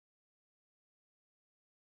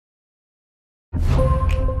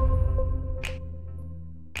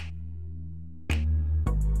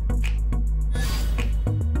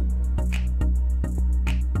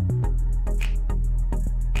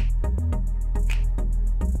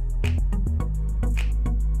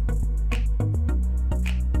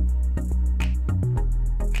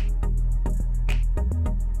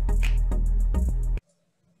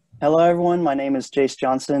Hello, everyone. My name is Jace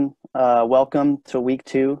Johnson. Welcome to week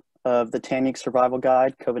 2 of the Tamuc Survival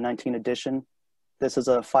Guide COVID-19 edition. This is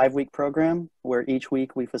a 5-week program where each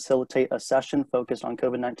week we facilitate a session focused on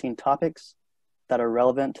COVID-19 topics that are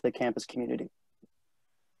relevant to the campus community.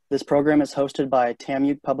 This program is hosted by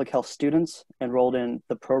Tamuc Public Health students enrolled in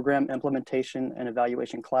the Program Implementation and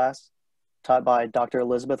Evaluation class taught by Dr.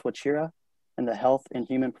 Elizabeth Wachira in the Health and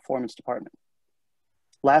Human Performance Department.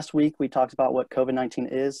 Last week, we talked about what COVID-19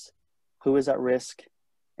 is, who is at risk,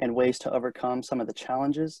 and ways to overcome some of the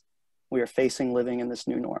challenges we are facing living in this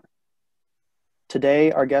new norm.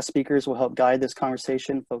 Today, our guest speakers will help guide this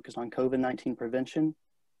conversation focused on COVID-19 prevention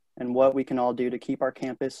and what we can all do to keep our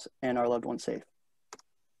campus and our loved ones safe.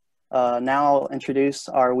 Now I'll introduce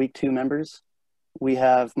our week 2 members. We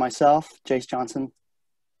have myself, Jace Johnson,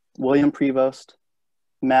 William Prevost,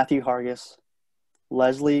 Matthew Hargis,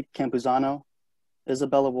 Leslie Campuzano,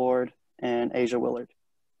 Isabella Ward, and Asia Willard.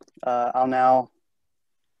 I'll now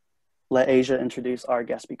let Asia introduce our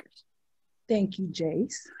guest speakers. Thank you,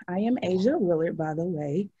 Jace. I am Asia Willard, by the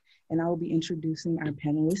way, and I will be introducing our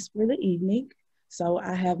panelists for the evening. So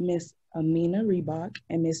I have Miss Amina Reebok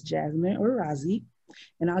and Miss Jasmine Orazi,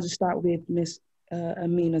 and I'll just start with Miss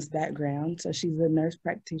Amina's background. So she's a nurse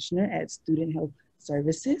practitioner at Student Health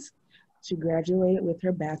Services. She graduated with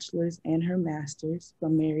her bachelor's and her master's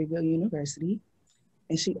from Maryville University.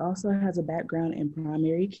 And she also has a background in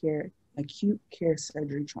primary care, acute care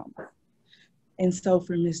surgery trauma. And so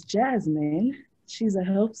for Miss Jasmine, she's a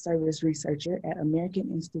health service researcher at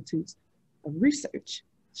American Institutes of Research.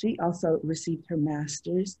 She also received her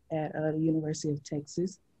master's at the University of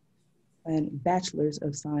Texas and bachelor's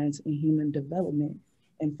of science in human development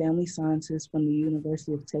and family sciences from the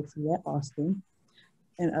University of Texas at Austin.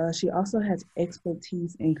 And she also has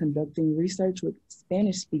expertise in conducting research with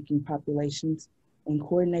Spanish-speaking populations and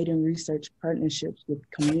coordinating research partnerships with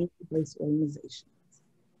community-based organizations.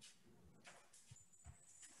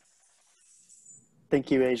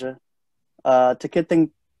 Thank you, Asia.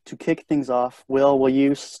 To kick things off, will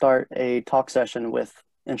you start a talk session with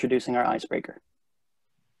introducing our icebreaker?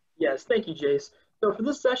 Yes, thank you, Jace. So for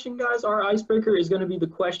this session, guys, our icebreaker is going to be the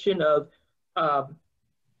question of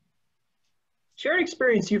share an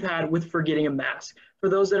experience you've had with forgetting a mask. For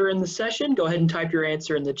those that are in the session, go ahead and type your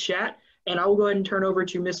answer in the chat. And I will go ahead and turn over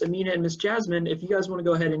to Miss Amina and Miss Jasmine if you guys want to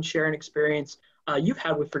go ahead and share an experience you've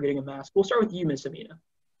had with forgetting a mask. We'll start with you, Miss Amina.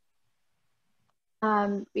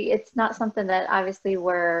 It's not something that obviously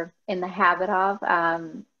we're in the habit of.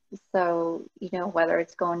 So, you know, whether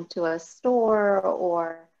it's going to a store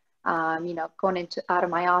or, you know, going out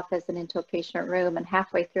of my office and into a patient room, and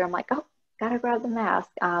halfway through I'm like, oh, gotta grab the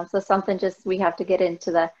mask. So something just we have to get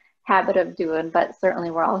into the habit of doing, but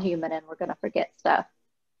certainly we're all human and we're gonna forget stuff.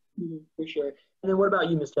 For sure. And then what about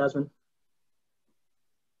you, Miss Jasmine?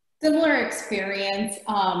 Similar experience.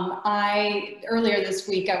 Earlier this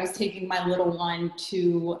week, I was taking my little one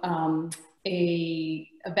to a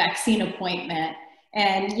vaccine appointment.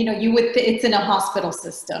 And, you know, it's in a hospital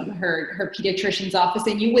system, her pediatrician's office,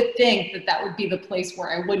 and you would think that that would be the place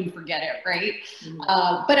where I wouldn't forget it, right?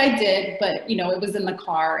 Mm-hmm. But I did, but, you know, it was in the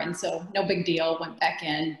car, and so no big deal, went back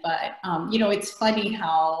in. But, you know, it's funny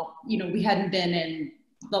how, you know, we hadn't been in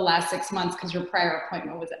the last 6 months because your prior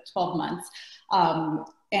appointment was at 12 months.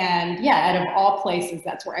 And yeah, out of all places,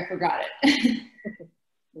 that's where I forgot it.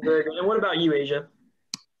 Very good. And what about you, Asia?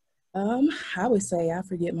 I would say I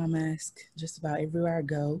forget my mask just about everywhere I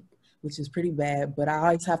go, which is pretty bad, but I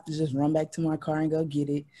always have to just run back to my car and go get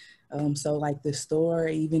it. So like the store,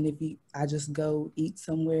 even if I just go eat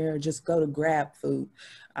somewhere or just go to grab food,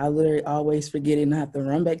 I literally always forget it and I have to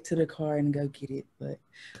run back to the car and go get it. But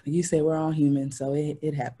like you said, we're all human, so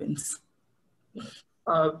it happens.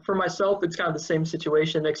 For myself, it's kind of the same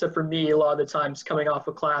situation, except for me, a lot of the times coming off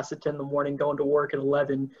of class at 10 in the morning, going to work at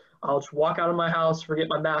 11, I'll just walk out of my house, forget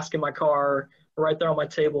my mask in my car, right there on my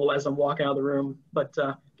table as I'm walking out of the room, but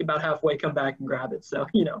about halfway, come back and grab it. So,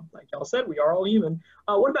 you know, like y'all said, we are all human.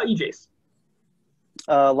 What about you, Jace?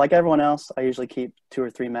 Like everyone else, I usually keep 2 or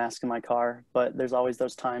 3 masks in my car, but there's always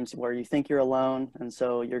those times where you think you're alone, and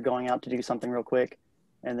so you're going out to do something real quick,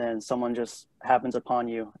 and then someone just happens upon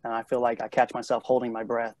you, and I feel like I catch myself holding my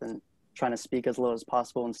breath and trying to speak as low as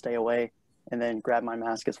possible and stay away, and then grab my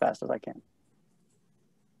mask as fast as I can.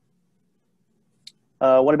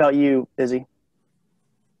 What about you, Izzy?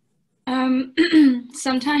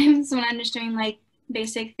 Sometimes when I'm just doing like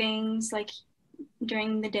basic things like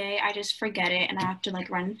during the day, I just forget it and I have to like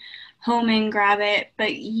run home and grab it.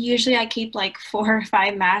 But usually I keep like 4 or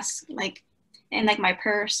 5 masks like in like my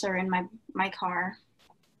purse or in my car.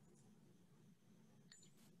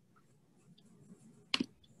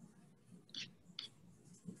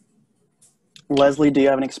 Leslie, do you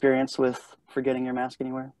have an experience with forgetting your mask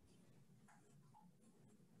anywhere?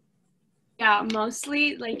 Yeah,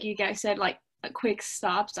 mostly like you guys said, like quick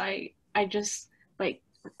stops. I just like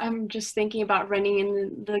I'm just thinking about running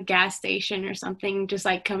in the gas station or something, just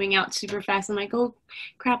like coming out super fast. I'm like, oh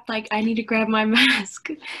crap, like I need to grab my mask.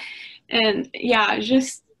 And yeah,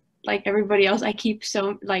 just like everybody else, I keep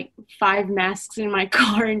so like 5 masks in my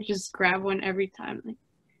car and just grab one every time. Like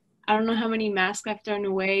I don't know how many masks I've thrown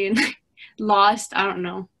away and lost. I don't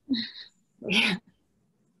know. Yeah.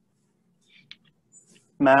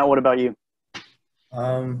 Matt, what about you?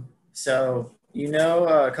 So,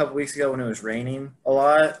 a couple weeks ago when it was raining a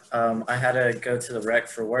lot, I had to go to the rec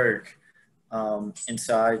for work. And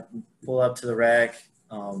so I pull up to the rec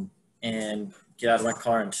and get out of my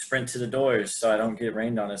car and sprint to the doors so I don't get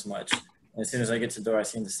rained on as much. And as soon as I get to the door, I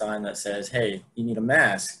see the sign that says, hey, you need a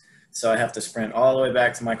mask. So I have to sprint all the way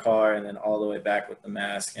back to my car and then all the way back with the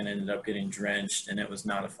mask, and ended up getting drenched, and it was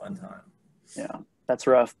not a fun time. Yeah, that's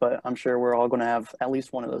rough, but I'm sure we're all going to have at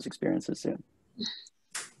least one of those experiences soon.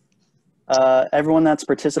 Everyone that's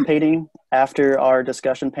participating, after our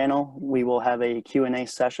discussion panel, we will have a Q&A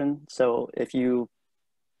session. So if you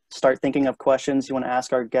start thinking of questions you want to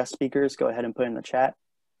ask our guest speakers, go ahead and put in the chat,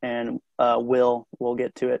 and we'll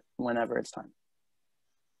get to it whenever it's time.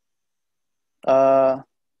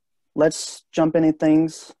 Let's jump into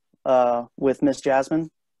things with Miss Jasmine.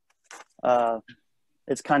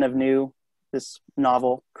 It's kind of new, this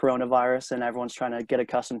novel coronavirus, and everyone's trying to get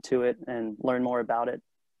accustomed to it and learn more about it.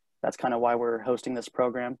 That's kind of why we're hosting this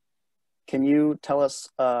program. Can you tell us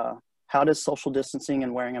how does social distancing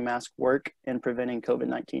and wearing a mask work in preventing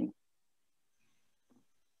COVID-19?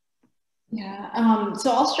 Yeah,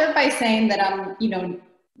 so I'll start by saying that I'm,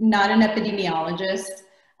 not an epidemiologist,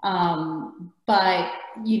 but,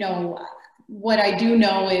 what I do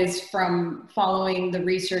know is from following the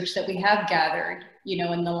research that we have gathered,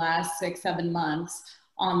 in the last 6-7 months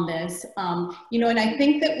on this, and I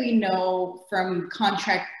think that we know from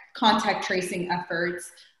contact tracing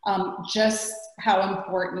efforts, just how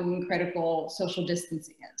important and critical social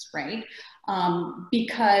distancing is, right?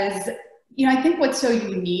 Because, I think what's so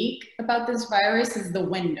unique about this virus is the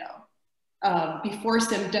window before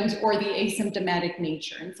symptoms or the asymptomatic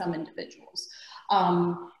nature in some individuals.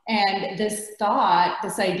 And this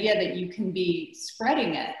idea that you can be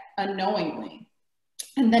spreading it unknowingly.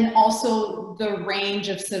 And then also the range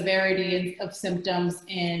of severity of symptoms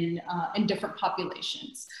in different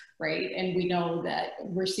populations, right? And we know that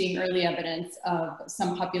we're seeing early evidence of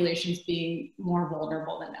some populations being more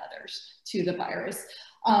vulnerable than others to the virus.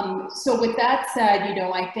 So with that said,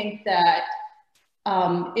 I think that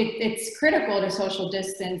it's critical to social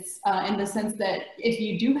distance in the sense that if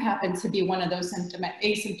you do happen to be one of those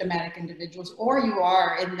asymptomatic individuals, or you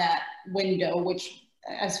are in that window, which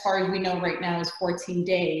as far as we know right now is 14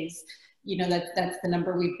 days, that's the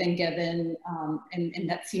number we've been given, and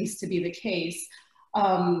that seems to be the case.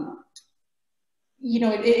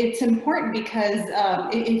 It's important because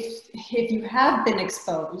if you have been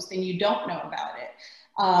exposed and you don't know about it,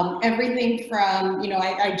 everything from,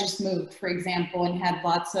 I just moved, for example, and had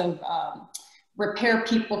lots of repair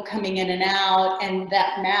people coming in and out, and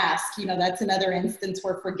that mask, that's another instance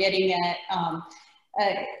where forgetting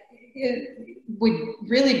it would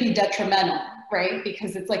really be detrimental, right?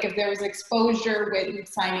 Because it's like if there was exposure with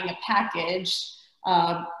signing a package,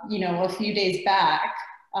 a few days back,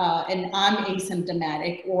 and I'm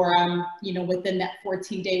asymptomatic, or I'm, within that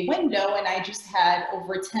 14-day window, and I just had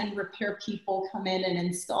over 10 repair people come in and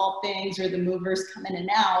install things, or the movers come in and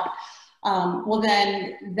out, well,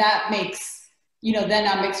 then that makes, then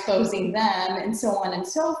I'm exposing them, and so on and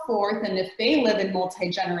so forth. And if they live in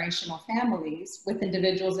multi-generational families with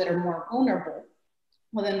individuals that are more vulnerable,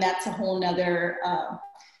 well, then that's a whole nother,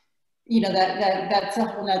 that's a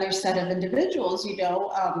whole nother set of individuals,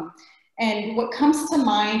 and what comes to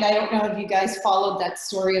mind, I don't know if you guys followed that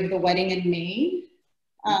story of the wedding in Maine,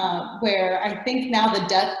 where I think now the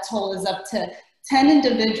death toll is up to 10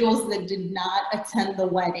 individuals that did not attend the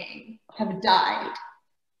wedding have died.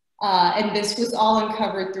 And this was all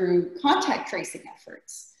uncovered through contact tracing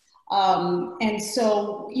efforts. And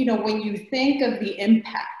so, when you think of the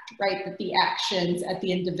impact, right, that the actions at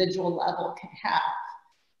the individual level can have,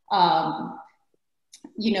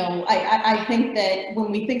 I think that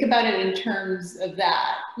when we think about it in terms of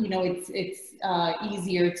that, you know, it's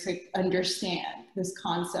easier to understand this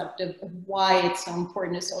concept of why it's so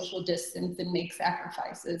important to social distance and make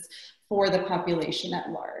sacrifices for the population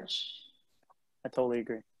at large. I totally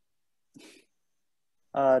agree.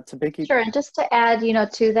 To Becky. Sure, and just to add, you know,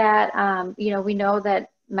 to that, you know, we know that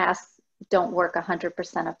masks don't work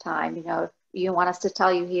 100% of time. You know, if you want us to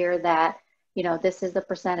tell you here that, you know, this is the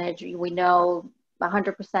percentage, we know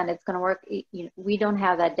 100% it's going to work. You know, we don't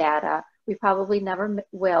have that data. We probably never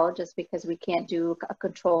will, just because we can't do a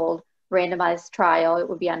controlled randomized trial. It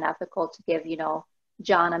would be unethical to give, you know,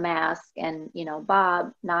 John a mask and, you know,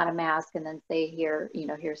 Bob not a mask, and then say, here, you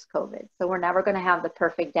know, here's COVID. So we're never going to have the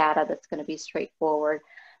perfect data that's going to be straightforward.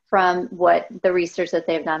 From what the research that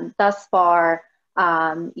they've done thus far,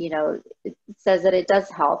 you know, it says that it does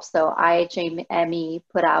help. So IHME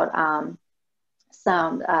put out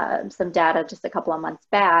some data just a couple of months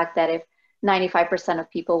back that if 95% of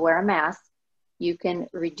people wear a mask, you can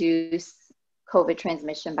reduce COVID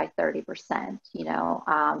transmission by 30%, you know.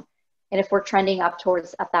 And if we're trending up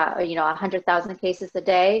towards 100,000 cases a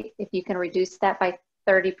day, if you can reduce that by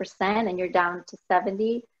 30% and you're down to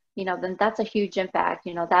 70, you know, then that's a huge impact.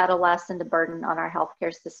 You know, that'll lessen the burden on our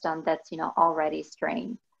healthcare system that's, you know, already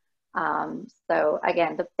strained. So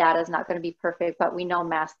again, the data is not going to be perfect, but we know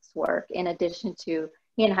masks work. In addition to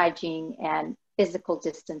hand hygiene and physical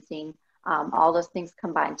distancing, all those things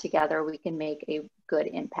combined together, we can make a good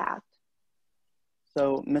impact.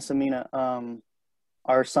 So, Miss Amina,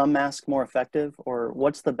 are some masks more effective, or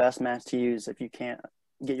what's the best mask to use if you can't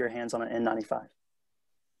get your hands on an N95?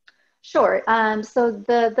 Sure. So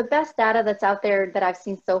the best data that's out there that I've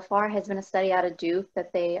seen so far has been a study out of Duke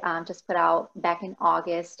that they just put out back in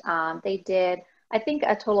August. They did, I think,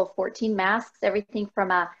 a total of 14 masks, everything from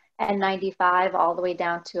a N95 all the way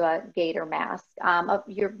down to a gaiter mask.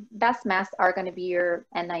 Your best masks are going to be your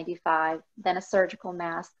N95, then a surgical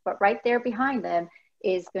mask, but right there behind them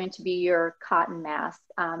is going to be your cotton mask.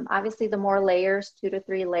 Obviously, the more layers, 2 to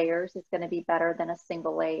 3 layers, is going to be better than a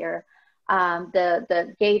single layer.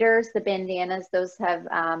 The gaiters, the bandanas, those have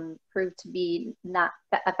proved to be not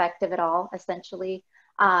effective at all, essentially.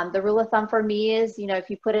 The rule of thumb for me is, you know, if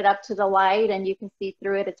you put it up to the light and you can see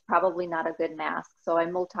through it, it's probably not a good mask. So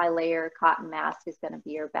a multi-layer cotton mask is going to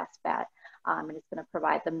be your best bet, and it's going to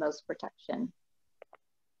provide the most protection.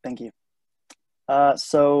 Thank you.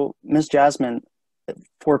 So, Ms. Jasmine,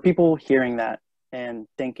 for people hearing that and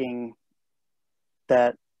thinking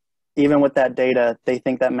that even with that data, they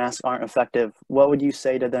think that masks aren't effective, what would you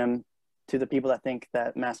say to them, to the people that think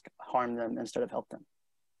that masks harm them instead of help them?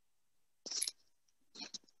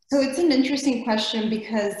 So it's an interesting question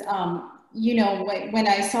because, you know, when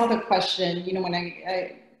I saw the question, you know, when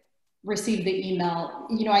I received the email,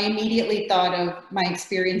 you know, I immediately thought of my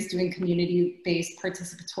experience doing community-based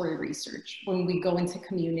participatory research when we go into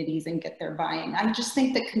communities and get their buy-in. I just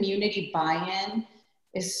think that community buy-in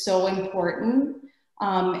is so important.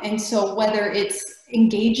 And so whether it's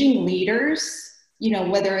engaging leaders, you know,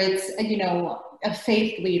 whether it's, you know, a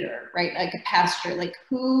faith leader, right? Like a pastor, like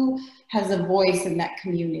who has a voice in that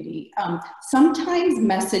community. Sometimes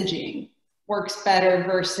messaging works better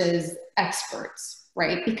versus experts,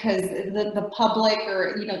 right? Because the public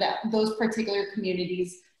or, you know, those particular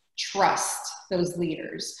communities trust those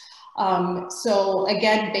leaders. So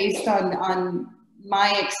again, based on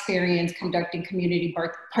my experience conducting community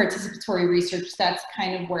participatory research, that's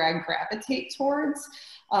kind of where I gravitate towards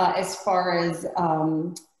as far as,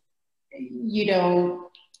 you know,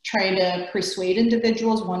 trying to persuade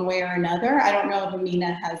individuals one way or another. I don't know if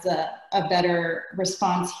Amina has a better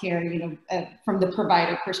response here, you know, from the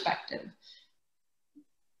provider perspective.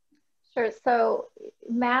 Sure. So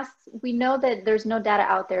masks, we know that there's no data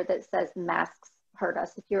out there that says masks hurt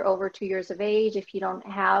us. If you're over 2 years of age, if you don't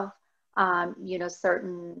have, you know,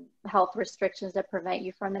 certain health restrictions that prevent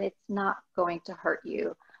you from it, it's not going to hurt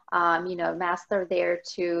you. You know, masks are there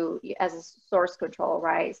as a source control,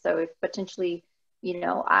 right? So if potentially, you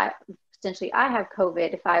know, I have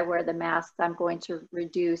COVID, if I wear the mask, I'm going to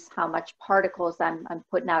reduce how much particles I'm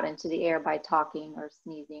putting out into the air by talking or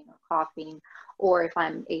sneezing or coughing, or if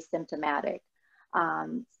I'm asymptomatic.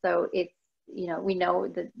 So it's, you know, we know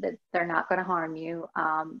that they're not going to harm you.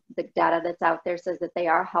 The data that's out there says that they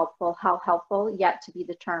are helpful. How helpful, yet to be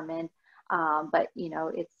determined. But, you know,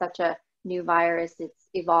 it's such a new virus, it's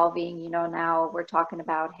evolving. You know, now we're talking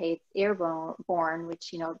about, hey, it's airborne,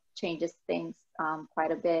 which, you know, changes things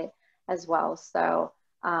quite a bit as well. So,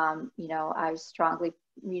 you know, I strongly,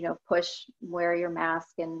 you know, push wear your mask,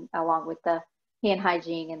 and along with the hand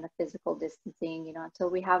hygiene and the physical distancing, you know, until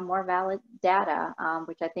we have more valid data,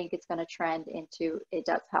 which I think it's going to trend into, it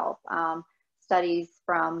does help. Studies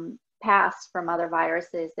from passed from other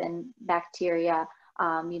viruses and bacteria,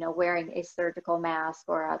 wearing a surgical mask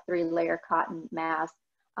or a 3-layer cotton mask,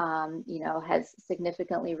 has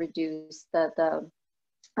significantly reduced the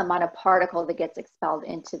amount of particle that gets expelled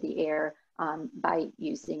into the air by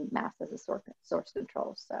using masks as a source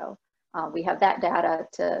control. So we have that data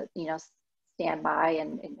to, stand by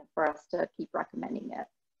and for us to keep recommending it.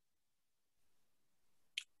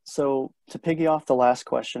 So to piggy off the last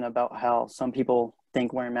question about how some people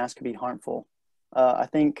think wearing masks could be harmful, I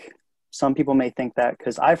think some people may think that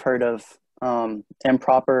because I've heard of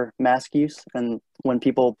improper mask use and when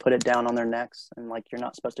people put it down on their necks and like you're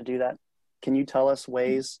not supposed to do that. Can you tell us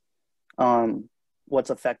ways what's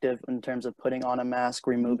effective in terms of putting on a mask,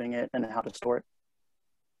 removing it, and how to store it?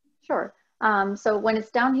 Sure. So when it's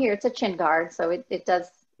down here, it's a chin guard, so it does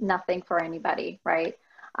nothing for anybody, right?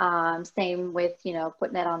 Same with,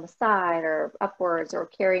 putting it on the side or upwards or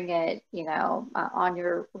carrying it, on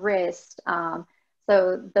your wrist.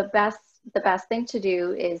 So the best thing to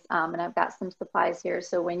do is, and I've got some supplies here.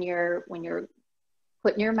 So when you're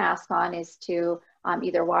putting your mask on is to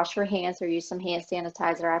either wash your hands or use some hand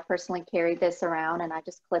sanitizer. I personally carry this around and I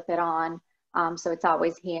just clip it on. So it's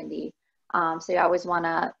always handy. So you always want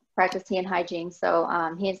to practice hand hygiene. So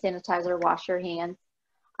hand sanitizer, wash your hands.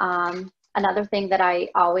 Another thing that I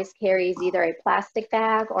always carry is either a plastic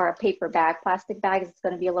bag or a paper bag. Plastic bag is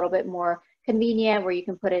going to be a little bit more convenient where you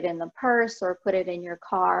can put it in the purse or put it in your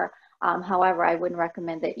car. However, I wouldn't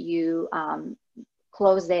recommend that you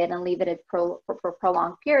close it and leave it for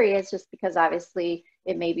prolonged periods, just because obviously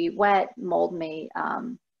it may be wet, mold may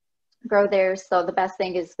grow there. So the best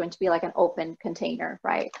thing is going to be like an open container,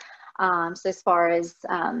 right? So as far as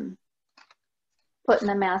putting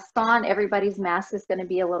the mask on, everybody's mask is going to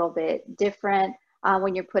be a little bit different.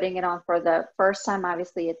 When you're putting it on for the first time,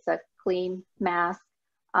 obviously it's a clean mask.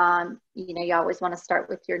 You always want to start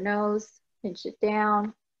with your nose, pinch it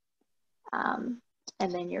down, and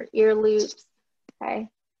then your ear loops, okay?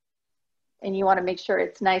 And you want to make sure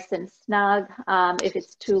it's nice and snug. If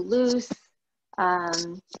it's too loose,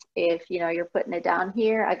 if you're putting it down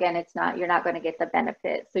here, again, you're not going to get the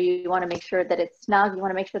benefit. So you want to make sure that it's snug. You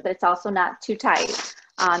want to make sure that it's also not too tight.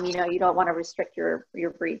 You don't want to restrict your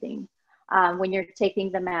breathing. When you're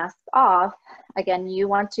taking the mask off, again, you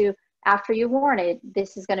want to, after you've worn it,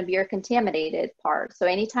 this is going to be your contaminated part. So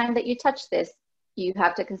anytime that you touch this, you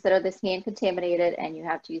have to consider this hand contaminated and you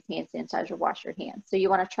have to use hand sanitizer to wash your hands. So you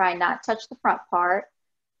want to try not touch the front part.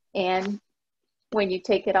 And when you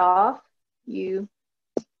take it off, you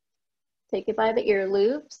take it by the ear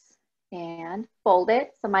loops and fold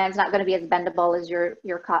it. So mine's not going to be as bendable as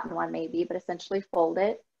your cotton one maybe, but essentially fold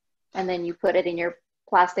it. And then you put it in your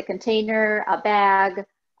plastic container, a bag,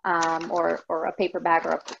 or a paper bag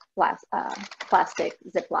or a plastic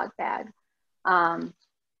Ziploc bag.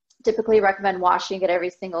 Typically recommend washing it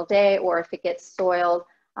every single day, or if it gets soiled,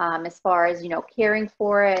 as far as, caring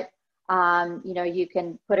for it, you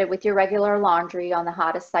can put it with your regular laundry on the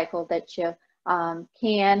hottest cycle that you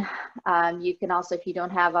can. You can also, if you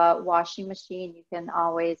don't have a washing machine, you can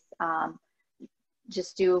always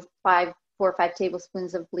just do 4 or 5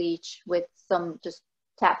 tablespoons of bleach with some just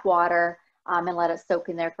tap water and let it soak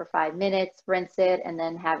in there for 5 minutes, rinse it, and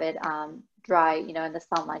then have it dry, in the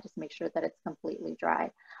sunlight. Just make sure that it's completely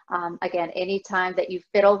dry. Again, anytime that you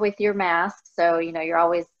fiddle with your mask, so you're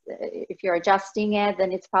always, if you're adjusting it,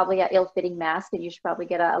 then it's probably an ill-fitting mask and you should probably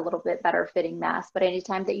get a little bit better fitting mask. But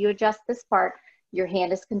anytime that you adjust this part, your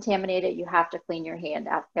hand is contaminated, you have to clean your hand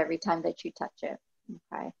every time that you touch it.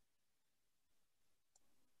 Okay.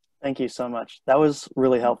 Thank you so much. That was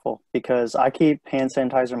really helpful because I keep hand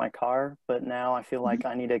sanitizer in my car, but now I feel like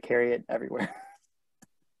I need to carry it everywhere.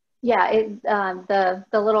 Yeah, the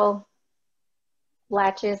little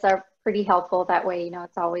latches are pretty helpful. That way,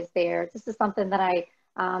 it's always there. This is something that I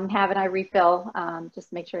have and I refill,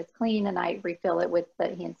 just make sure it's clean, and I refill it with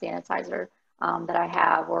the hand sanitizer that I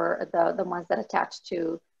have, or the ones that attach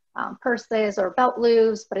to purses or belt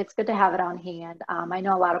loops, but it's good to have it on hand. I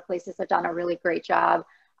know a lot of places have done a really great job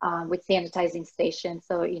with sanitizing stations,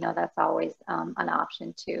 so that's always an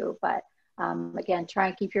option too. But again, try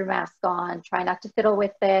and keep your mask on, try not to fiddle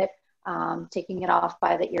with it, taking it off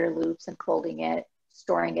by the ear loops and folding it,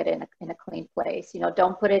 storing it in a clean place.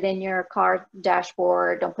 Don't put it in your car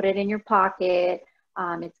dashboard, don't put it in your pocket.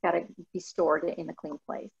 It's got to be stored in a clean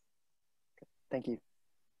place. Thank you.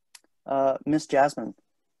 Miss Jasmine,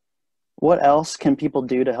 what else can people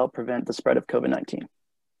do to help prevent the spread of COVID-19?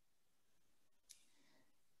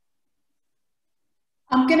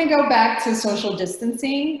 I'm going to go back to social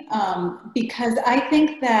distancing because I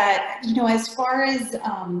think that, as far as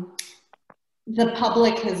the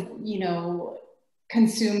public has,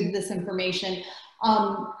 consumed this information.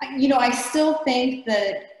 You know, I still think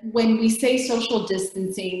that when we say social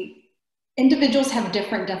distancing, individuals have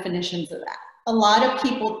different definitions of that. A lot of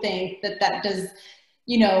people think that that does,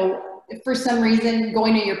 you know, for some reason,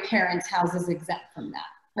 going to your parents' house is exempt from that,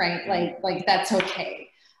 right? Like that's okay.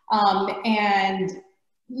 And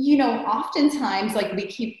you know, oftentimes, like we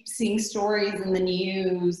keep seeing stories in the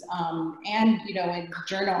news and, you know, in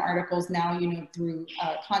journal articles now, you know, through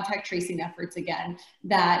contact tracing efforts again,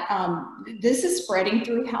 that this is spreading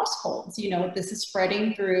through households, you know, this is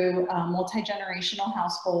spreading through multi-generational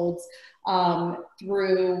households,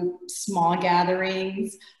 through small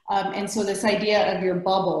gatherings. And so this idea of your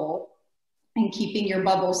bubble and keeping your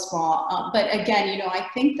bubble small. But again, you know, I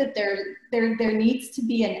think that there needs to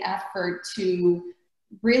be an effort to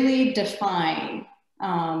really define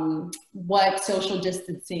what social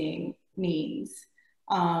distancing means.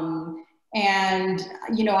 And,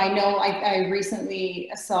 you know, I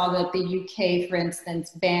recently saw that the UK, for instance,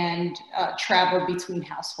 banned travel between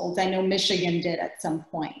households. I know Michigan did at some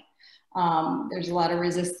point. There's a lot of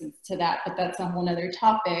resistance to that, but that's a whole nother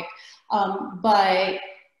topic.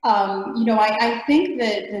 You know, I think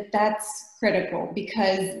that that's critical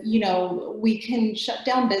because, you know, we can shut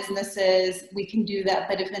down businesses, we can do that,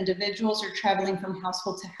 but if individuals are traveling from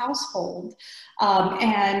household to household,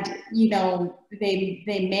 and, you know, they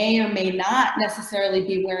may or may not necessarily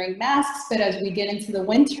be wearing masks, but as we get into the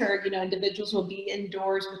winter, you know, individuals will be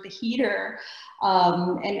indoors with the heater,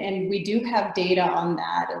 and we do have data on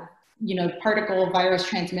that of, you know, particle virus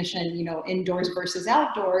transmission, you know, indoors versus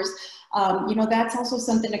outdoors. You know, that's also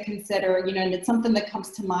something to consider, you know, and it's something that comes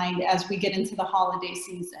to mind as we get into the holiday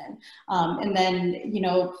season. And then, you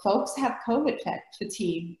know, folks have COVID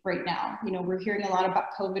fatigue right now. You know, we're hearing a lot about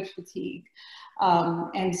COVID fatigue.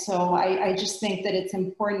 And so I just think that it's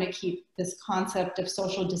important to keep this concept of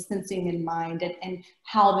social distancing in mind and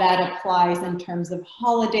how that applies in terms of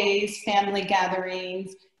holidays, family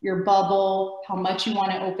gatherings, your bubble, how much you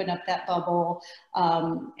want to open up that bubble,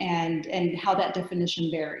 and how that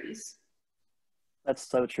definition varies. That's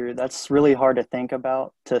so true. That's really hard to think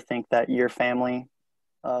about, to think that your family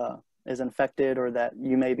is infected or that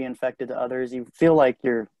you may be infected to others. You feel like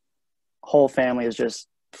your whole family is just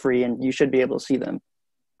free and you should be able to see them.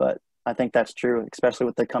 But I think that's true, especially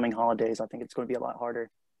with the coming holidays. I think it's going to be a lot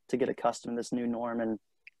harder to get accustomed to this new norm and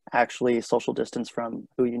actually social distance from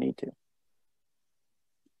who you need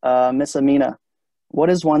to. Miss Amina,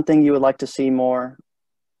 what is one thing you would like to see more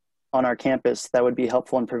on our campus that would be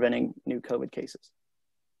helpful in preventing new COVID cases?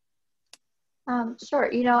 Sure.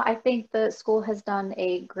 You know, I think the school has done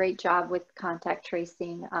a great job with contact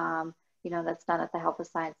tracing. You know, that's done at the Health and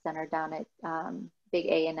Science Center down at Big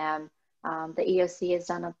A&M. The EOC has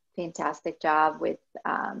done a fantastic job with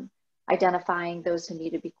identifying those who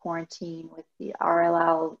need to be quarantined, with the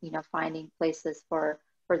RLL, you know, finding places for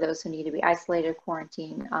those who need to be isolated,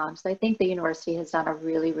 quarantined. So I think the university has done a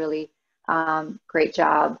really, really great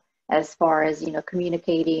job as far as, you know,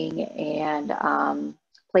 communicating and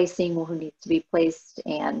placing who needs to be placed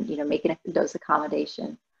and, you know, making those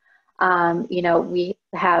accommodations. You know, we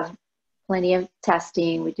have plenty of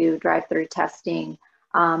testing. We do drive-through testing.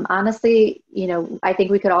 Honestly, you know, I think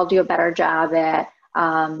we could all do a better job at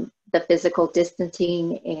the physical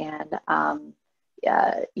distancing and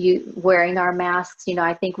you wearing our masks. You know,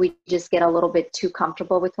 I think we just get a little bit too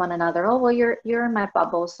comfortable with one another. Oh, well, you're in my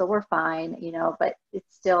bubble, so we're fine, you know, but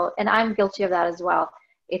it's still, and I'm guilty of that as well.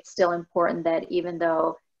 It's still important that even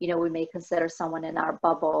though, you know, we may consider someone in our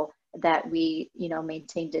bubble, that we, you know,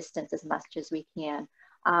 maintain distance as much as we can.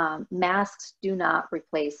 Masks do not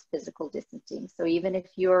replace physical distancing. So even if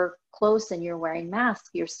you're close and you're wearing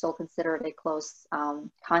masks, you're still considered a close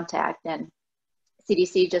contact. And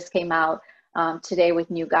CDC just came out today with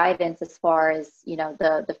new guidance as far as, you know,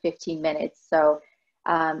 the 15 minutes. So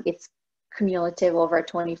it's cumulative over a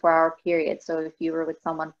 24-hour period. So if you were with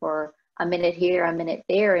someone for a minute here, a minute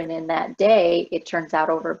there, and in that day, it turns out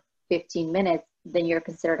over 15 minutes, then you're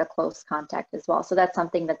considered a close contact as well. So that's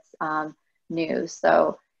something that's new.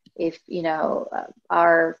 So if, you know,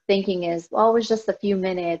 our thinking is, well, it was just a few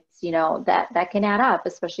minutes, you know, that can add up,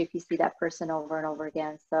 especially if you see that person over and over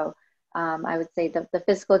again. So I would say the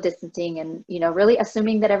physical distancing and, you know, really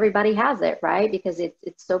assuming that everybody has it, right? Because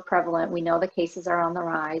it's so prevalent. We know the cases are on the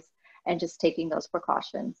rise, and just taking those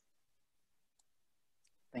precautions.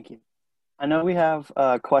 Thank you. I know we have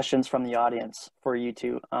questions from the audience for you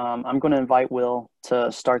two. I'm going to invite Will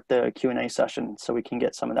to start the Q&A session so we can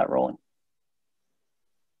get some of that rolling.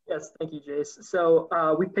 Yes, thank you, Jace. So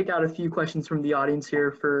we picked out a few questions from the audience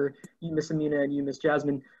here for you, Miss Amina, and you, Miss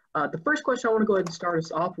Jasmine. The first question I want to go ahead and start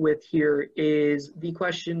us off with here is the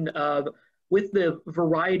question of, with the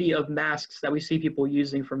variety of masks that we see people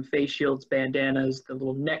using, from face shields, bandanas, the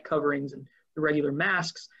little neck coverings, and the regular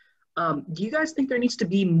masks, do you guys think there needs to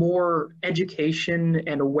be more education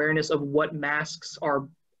and awareness of what masks are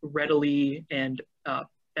readily and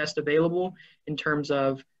best available, in terms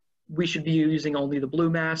of we should be using only the blue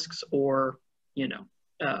masks, or, you know,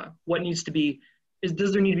 what needs to be,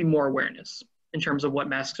 does there need to be more awareness in terms of what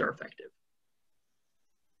masks are effective?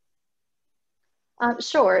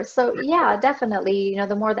 Sure. So yeah, definitely, you know,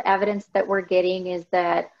 the more the evidence that we're getting is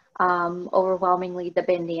that overwhelmingly the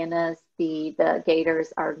bandanas, the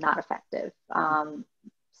gaiters are not effective.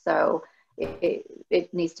 So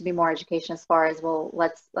it needs to be more education as far as, well,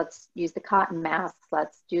 let's use the cotton masks,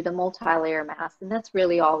 let's do the multi-layer masks, and that's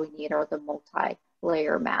really all we need, are the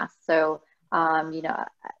multi-layer masks. So you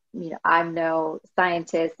know, I'm no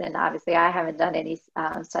scientist, and obviously I haven't done any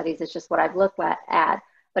studies. It's just what I've looked at.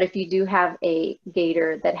 But if you do have a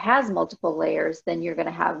gaiter that has multiple layers, then you're going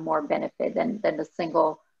to have more benefit than the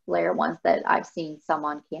single layer ones that I've seen some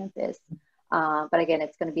on campus. But again,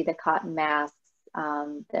 it's going to be the cotton masks,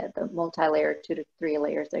 the multi-layer 2 to 3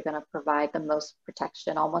 layers. They're going to provide the most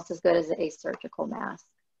protection, almost as good as a surgical mask.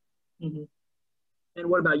 Mm-hmm. And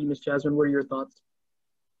what about you, Ms. Jasmine? What are your thoughts?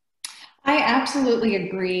 I absolutely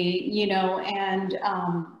agree, you know, and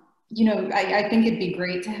you know, I think it'd be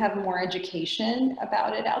great to have more education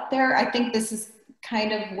about it out there. I think this is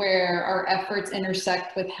kind of where our efforts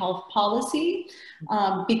intersect with health policy,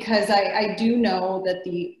 because I do know that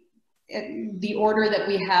the order that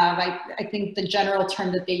we have, I think the general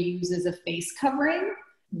term that they use is a face covering.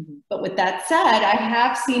 Mm-hmm. But with that said, I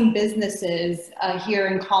have seen businesses here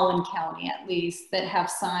in Collin County, at least, that have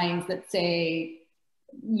signs that say,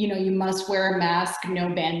 you know, you must wear a mask, no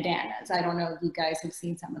bandanas. I don't know if you guys have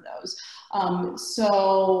seen some of those.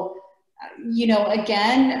 So, you know,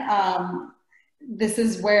 again, this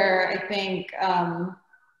is where I think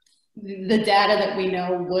the data that we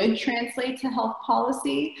know would translate to health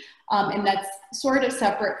policy. And that's sort of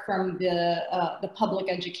separate from the public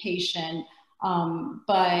education.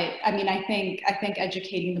 But I mean, I think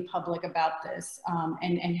educating the public about this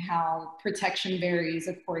and how protection varies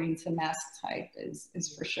according to mask type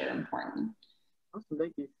is for sure important. Awesome,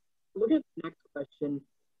 thank you. Look at the next question.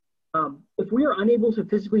 If we are unable to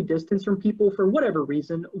physically distance from people for whatever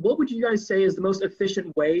reason, what would you guys say is the most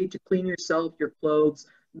efficient way to clean yourself, your clothes,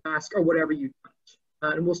 mask, or whatever you touch?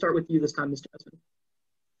 And we'll start with you this time, Ms. Jasmine.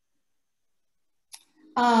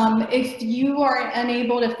 If you are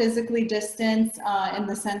unable to physically distance in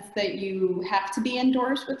the sense that you have to be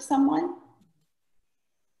indoors with someone?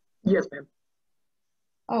 Yes, ma'am.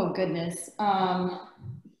 Oh, goodness.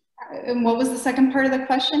 And what was the second part of the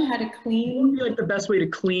question? How to clean? What would be like the best way to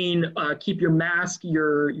clean, keep your mask,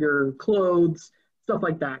 your clothes, stuff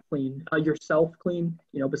like that clean, yourself clean,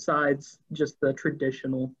 you know, besides just the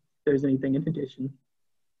traditional, if there's anything in addition?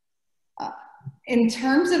 In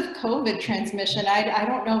terms of COVID transmission, I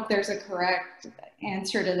don't know if there's a correct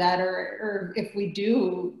answer to that, or if we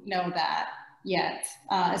do know that yet,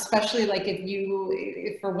 especially like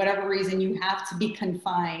if for whatever reason you have to be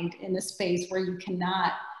confined in a space where you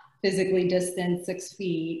cannot physically distance 6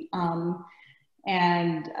 feet.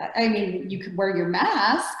 And I mean, you could wear your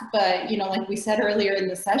mask, but you know, like we said earlier in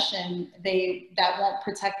the session, that won't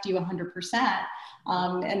protect you 100%.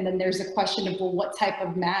 And then there's a question of, well, what type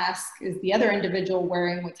of mask is the other individual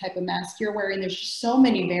wearing? What type of mask you're wearing? There's just so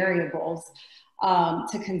many variables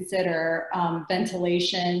to consider.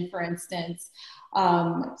 Ventilation, for instance.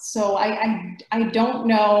 So I don't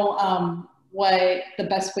know what the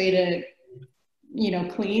best way to, you know,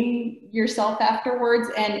 clean yourself afterwards,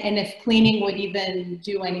 and if cleaning would even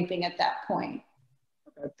do anything at that point.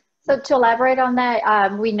 So to elaborate on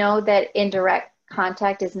that, we know that indirect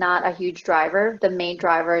contact is not a huge driver. The main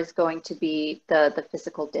driver is going to be the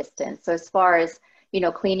physical distance. So as far as, you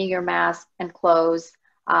know, cleaning your mask and clothes,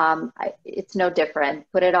 it's no different.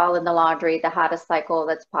 Put it all in the laundry, the hottest cycle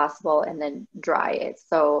that's possible, and then dry it.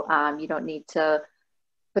 So you don't need to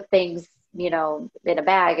put things, you know, in a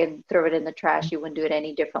bag and throw it in the trash. You wouldn't do it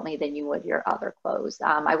any differently than you would your other clothes.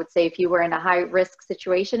 I would say if you were in a high risk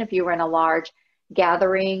situation, if you were in a large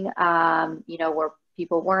gathering, you know, where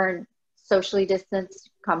people weren't socially distanced,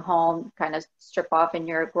 come home, kind of strip off in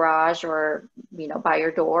your garage or, you know, by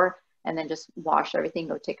your door, and then just wash everything,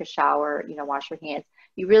 go take a shower, you know, wash your hands.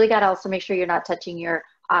 You really got to also make sure you're not touching your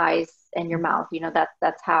eyes and your mouth. You know,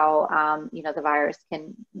 that's how, you know, the virus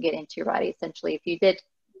can get into your body. Essentially, if you did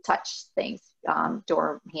touch things,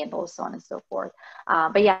 door handles, so on and so forth.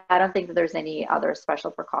 But yeah, I don't think that there's any other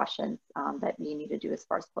special precautions that you need to do as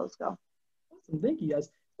far as clothes go. Awesome, thank you guys.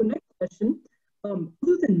 So next question, Other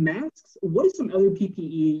than masks, what is some other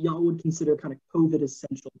PPE y'all would consider kind of COVID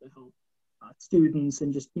essential to help students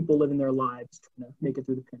and just people living their lives trying to make it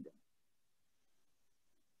through the pandemic?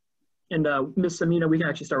 And Ms. Amina, we can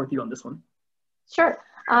actually start with you on this one. Sure.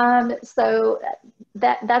 So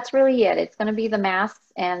that's really it. It's going to be the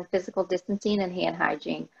masks and physical distancing and hand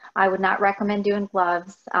hygiene. I would not recommend doing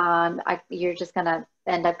gloves. You're just going to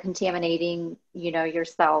end up contaminating,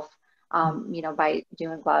 yourself, by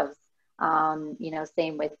doing gloves.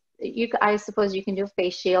 Same with you. I suppose you can do a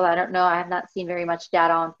face shield. I don't know. I have not seen very much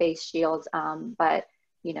data on face shields, but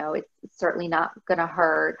it's certainly not going to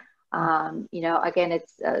hurt. Again,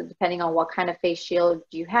 it's depending on what kind of face shield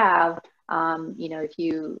you have.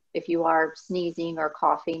 If you are sneezing or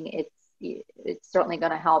coughing, it's certainly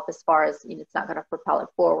going to help as far as, it's not going to propel it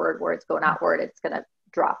forward where it's going outward, it's going to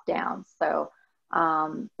drop down. So,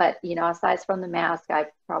 but, aside from the mask, I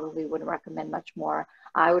probably wouldn't recommend much more.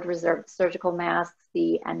 I would reserve surgical masks,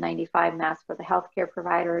 the N95 mask for the healthcare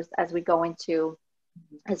providers as we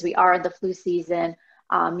are in the flu season,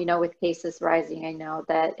 with cases rising, I know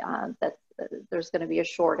that, there's going to be a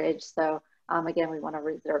shortage. So, again, we want to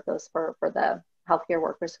reserve those for the healthcare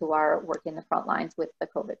workers who are working the front lines with the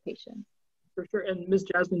COVID patients. For sure. And Ms.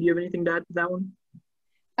 Jasmine, do you have anything to add to that one?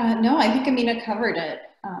 No, I think Amina covered it.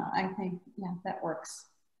 I think, yeah, that works.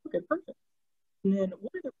 Okay, perfect. And then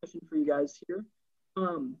one other question for you guys here.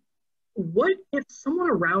 What if someone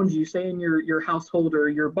around you, say in your household or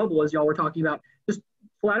your bubble, as y'all were talking about, just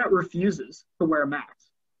flat out refuses to wear a mask?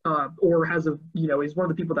 Or is one of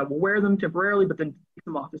the people that will wear them temporarily, but then take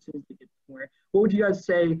them off as soon as they get somewhere. What would you guys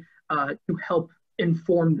say to help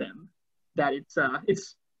inform them that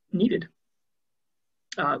it's needed?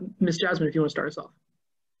 Ms. Jasmine, if you want to start us off.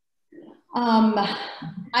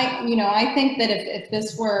 I think that if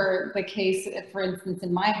this were the case, for instance,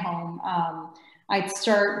 in my home, I'd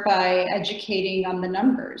start by educating on the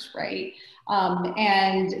numbers, right?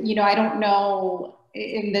 I don't know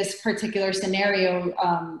in this particular scenario,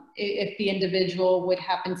 if the individual would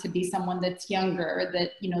happen to be someone that's younger,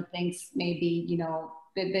 that, thinks maybe,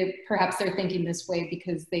 perhaps they're thinking this way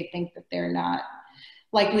because they think that they're not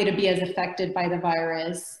likely to be as affected by the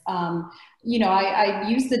virus. I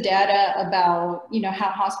use the data about, how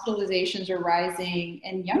hospitalizations are rising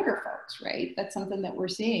in younger folks, right? That's something that we're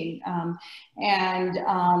seeing.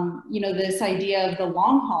 This idea of the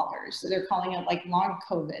long haulers, so they're calling it like long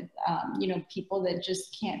COVID, people that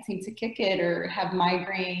just can't seem to kick it or have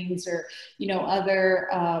migraines or, other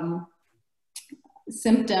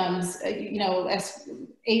symptoms, as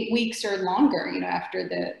 8 weeks or longer, after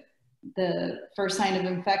the first sign of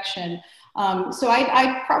infection. So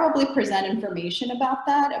I'd probably present information about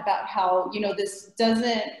that, about how, this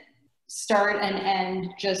doesn't start and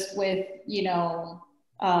end just with,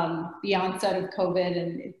 the onset of COVID.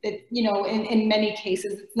 And in many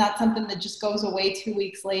cases, it's not something that just goes away 2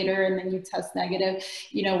 weeks later and then you test negative.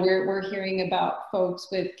 We're hearing about folks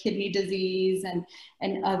with kidney disease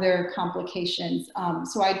and other complications.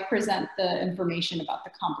 So I'd present the information about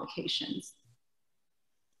the complications.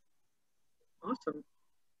 Awesome.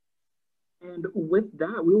 And with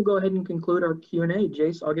that, we will go ahead and conclude our Q&A.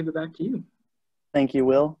 Jace, I'll give it back to you. Thank you,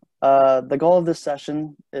 Will. The goal of this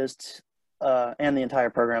session is, and the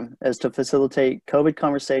entire program, is to facilitate COVID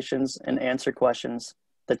conversations and answer questions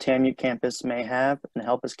the Tamuc campus may have and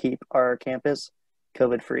help us keep our campus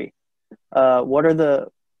COVID-free.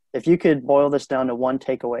 If you could boil this down to one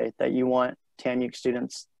takeaway that you want Tamuc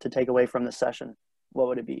students to take away from this session, what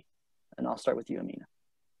would it be? And I'll start with you, Amina.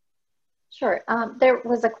 Sure. There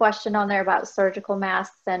was a question on there about surgical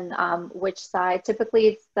masks and which side. Typically,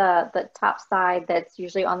 it's the top side that's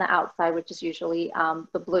usually on the outside, which is usually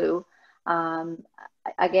the blue.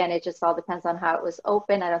 Again, it just all depends on how it was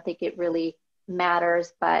open. I don't think it really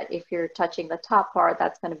matters, but if you're touching the top part,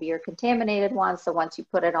 that's going to be your contaminated one. So once you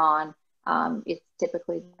put it on, it's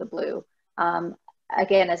typically the blue.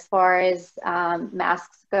 Again, as far as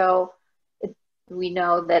masks go, we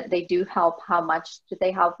know that they do help. How much do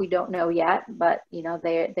they help? We don't know yet, but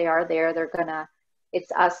they are there.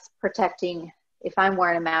 It's us protecting. If I'm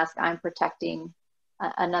wearing a mask, I'm protecting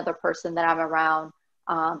another person that I'm around.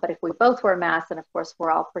 But if we both wear masks, and of course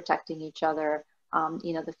we're all protecting each other,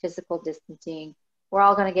 the physical distancing, we're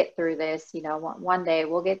all going to get through this. One day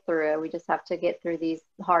we'll get through it. We just have to get through these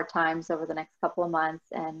hard times over the next couple of months,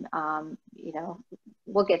 and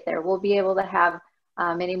we'll get there. We'll be able to have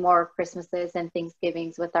many more Christmases and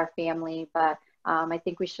Thanksgivings with our family, but I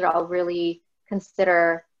think we should all really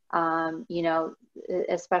consider,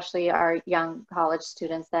 especially our young college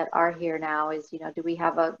students that are here now, is, do we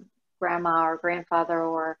have a grandma or grandfather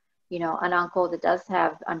or, an uncle that does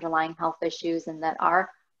have underlying health issues and that are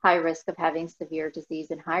high risk of having severe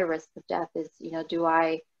disease and high risk of death is, you know, do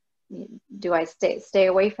I stay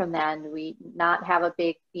away from that, and we not have a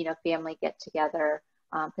big, you know, family get together,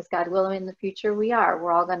 because God willing in the future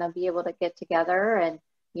we're all going to be able to get together, and,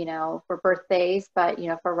 you know, for birthdays, but, you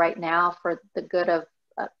know, for right now, for the good of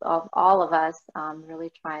all of us,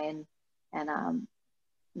 really try and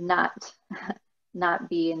not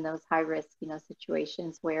be in those high risk, you know,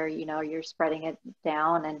 situations where, you know, you're spreading it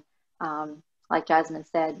down, and like Jasmine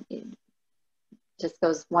said, it just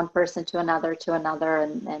goes one person to another,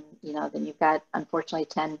 and you know, then you've got, unfortunately,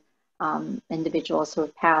 10 individuals who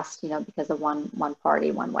have passed, you know, because of one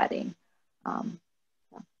party, one wedding. So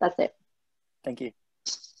that's it. Thank you.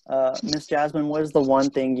 Ms. Jasmine, what is the one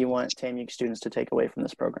thing you want Tamuc students to take away from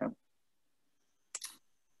this program?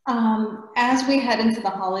 As we head into the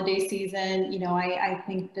holiday season, you know, I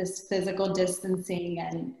think this physical distancing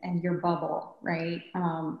and your bubble, right?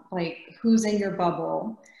 Like, who's in your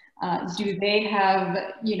bubble? Do they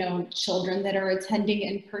have, you know, children that are attending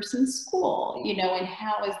in-person school, you know, and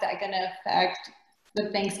how is that going to affect the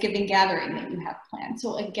Thanksgiving gathering that you have planned?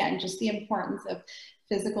 So again, just the importance of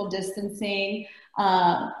physical distancing,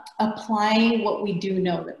 applying what we do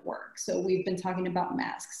know that works. So we've been talking about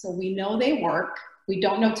masks. So we know they work. We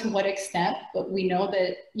don't know to what extent, but we know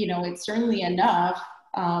that, you know, it's certainly enough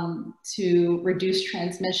to reduce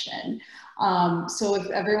transmission. So if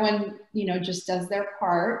everyone, you know, just does their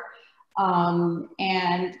part,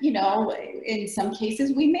 and, you know, in some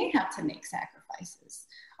cases we may have to make sacrifices.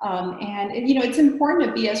 And, you know, it's important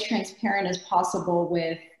to be as transparent as possible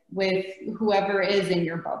with whoever is in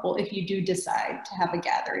your bubble if you do decide to have a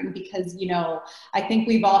gathering, because, you know, I think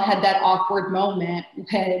we've all had that awkward moment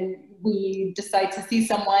when we decide to see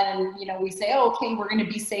someone and, you know, we say, oh, okay, we're going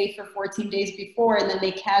to be safe for 14 days before, and then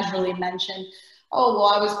they casually mention, oh, well,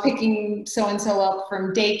 I was picking so-and-so up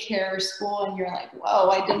from daycare or school, and you're like, whoa,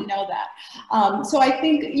 I didn't know that. So I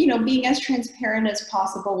think, you know, being as transparent as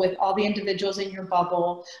possible with all the individuals in your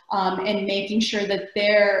bubble, and making sure that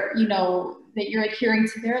they're, you know, that you're adhering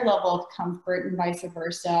to their level of comfort and vice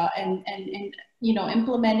versa, and you know,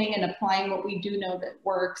 implementing and applying what we do know that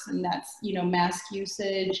works, and that's, you know, mask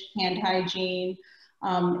usage, hand hygiene,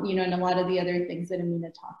 you know, and a lot of the other things that Amina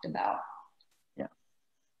talked about. Yeah.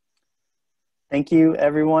 Thank you,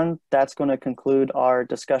 everyone. That's going to conclude our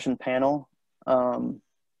discussion panel.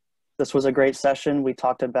 This was a great session. We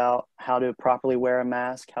talked about how to properly wear a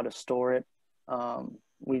mask, how to store it.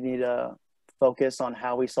 We need to focus on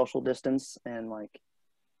how we social distance and, like,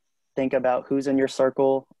 think about who's in your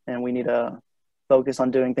circle, and we need to focus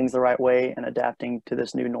on doing things the right way and adapting to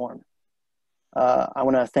this new norm. I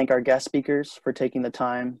want to thank our guest speakers for taking the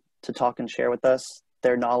time to talk and share with us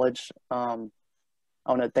their knowledge. I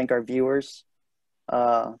want to thank our viewers.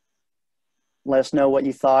 Let us know what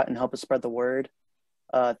you thought and help us spread the word.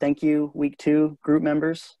 Thank you, Week 2 group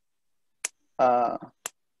members,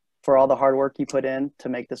 for all the hard work you put in to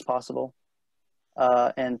make this possible.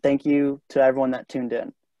 And thank you to everyone that tuned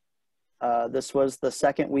in. This was the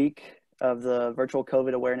second week of the virtual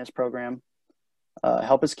COVID awareness program.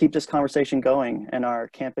 Help us keep this conversation going and our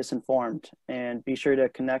campus informed, and be sure to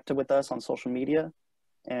connect with us on social media,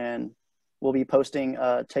 and we'll be posting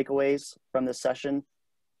takeaways from this session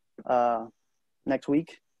next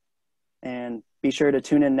week. And be sure to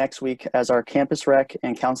tune in next week as our campus rec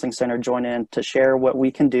and counseling center join in to share what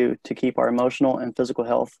we can do to keep our emotional and physical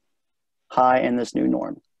health high in this new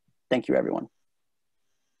norm. Thank you, everyone.